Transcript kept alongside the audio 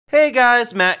Hey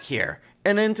guys, Matt here,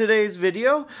 and in today's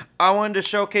video, I wanted to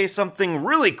showcase something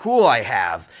really cool I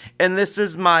have, and this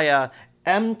is my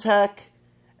MTech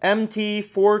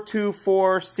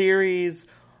MT424 series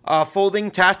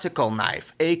folding tactical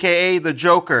knife, aka the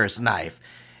Joker's knife.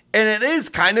 And it is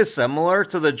kind of similar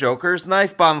to the Joker's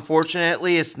knife, but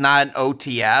unfortunately it's not an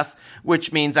OTF,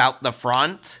 which means out the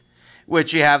front,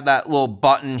 which you have that little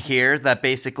button here that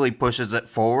basically pushes it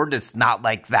forward. It's not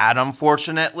like that,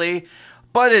 unfortunately.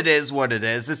 But it is what it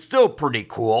is. It's still pretty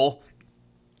cool.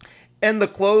 And the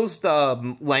closed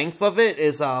length of it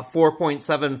is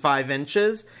 4.75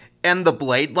 inches. And the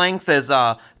blade length is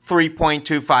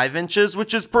 3.25 inches,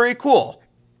 which is pretty cool.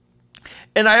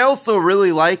 And I also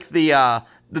really like the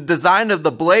design of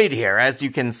the blade here, as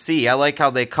you can see. I like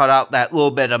how they cut out that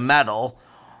little bit of metal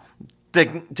to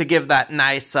give that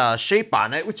nice shape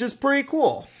on it, which is pretty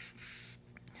cool.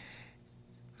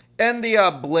 And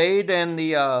the blade and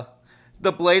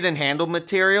the blade and handle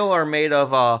material are made of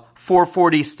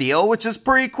 440 steel, which is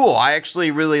pretty cool. I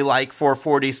actually really like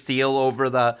 440 steel over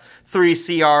the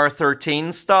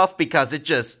 3CR13 stuff because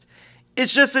it's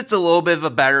a little bit of a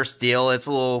better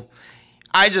steel.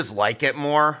 I just like it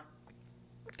more.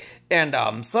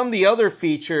 And some of the other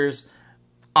features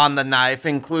on the knife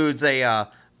includes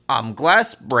a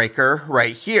glass breaker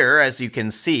right here, as you can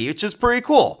see, which is pretty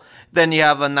cool. Then you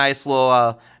have a nice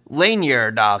little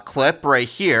lanyard clip right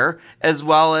here, as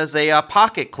well as a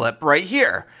pocket clip right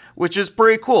here, which is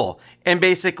pretty cool. And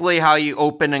basically how you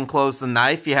open and close the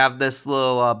knife, you have this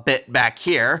little bit back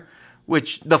here,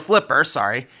 the flipper,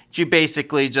 you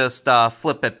basically just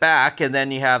flip it back, and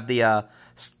then you have the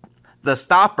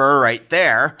stopper right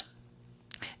there.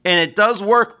 And it does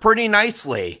work pretty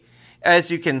nicely. As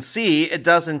you can see, it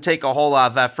doesn't take a whole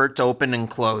lot of effort to open and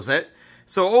close it.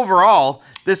 So overall,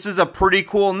 this is a pretty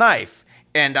cool knife.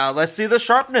 And let's see the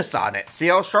sharpness on it. See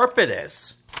how sharp it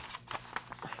is.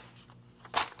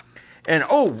 And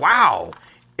oh wow,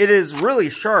 it is really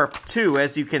sharp too,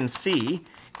 as you can see.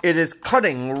 It is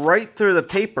cutting right through the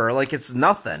paper like it's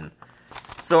nothing.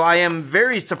 So I am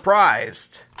very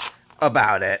surprised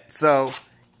about it. So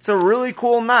it's a really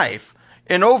cool knife.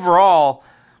 And overall,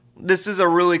 this is a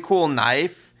really cool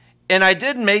knife. And I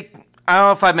don't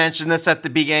know if I mentioned this at the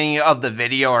beginning of the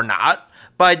video or not,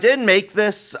 but I did make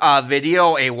this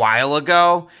video a while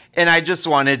ago, and I just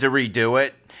wanted to redo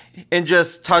it and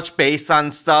just touch base on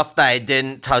stuff that I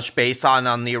didn't touch base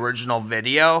on the original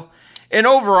video. And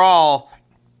overall,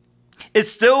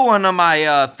 it's still one of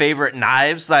my favorite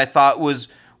knives that I thought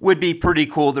would be pretty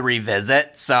cool to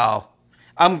revisit, so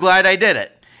I'm glad I did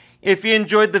it. If you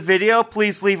enjoyed the video,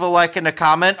 please leave a like and a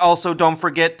comment. Also, don't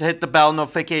forget to hit the bell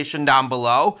notification down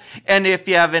below. And if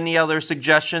you have any other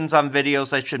suggestions on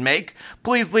videos I should make,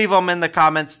 please leave them in the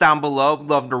comments down below.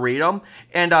 Love to read them.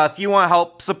 And if you want to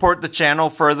help support the channel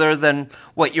further than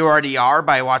what you already are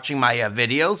by watching my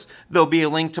videos, there'll be a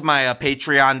link to my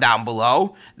Patreon down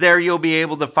below. There you'll be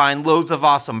able to find loads of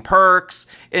awesome perks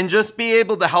and just be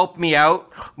able to help me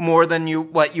out more than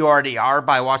what you already are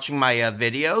by watching my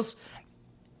videos.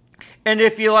 And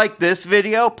if you like this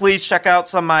video, please check out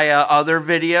some of my other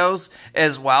videos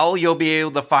as well. You'll be able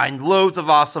to find loads of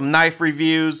awesome knife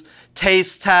reviews,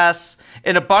 taste tests,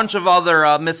 and a bunch of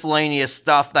other miscellaneous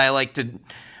stuff that I like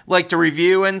to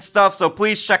review and stuff. So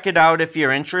please check it out if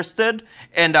you're interested.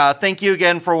 And thank you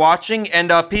again for watching,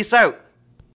 and peace out.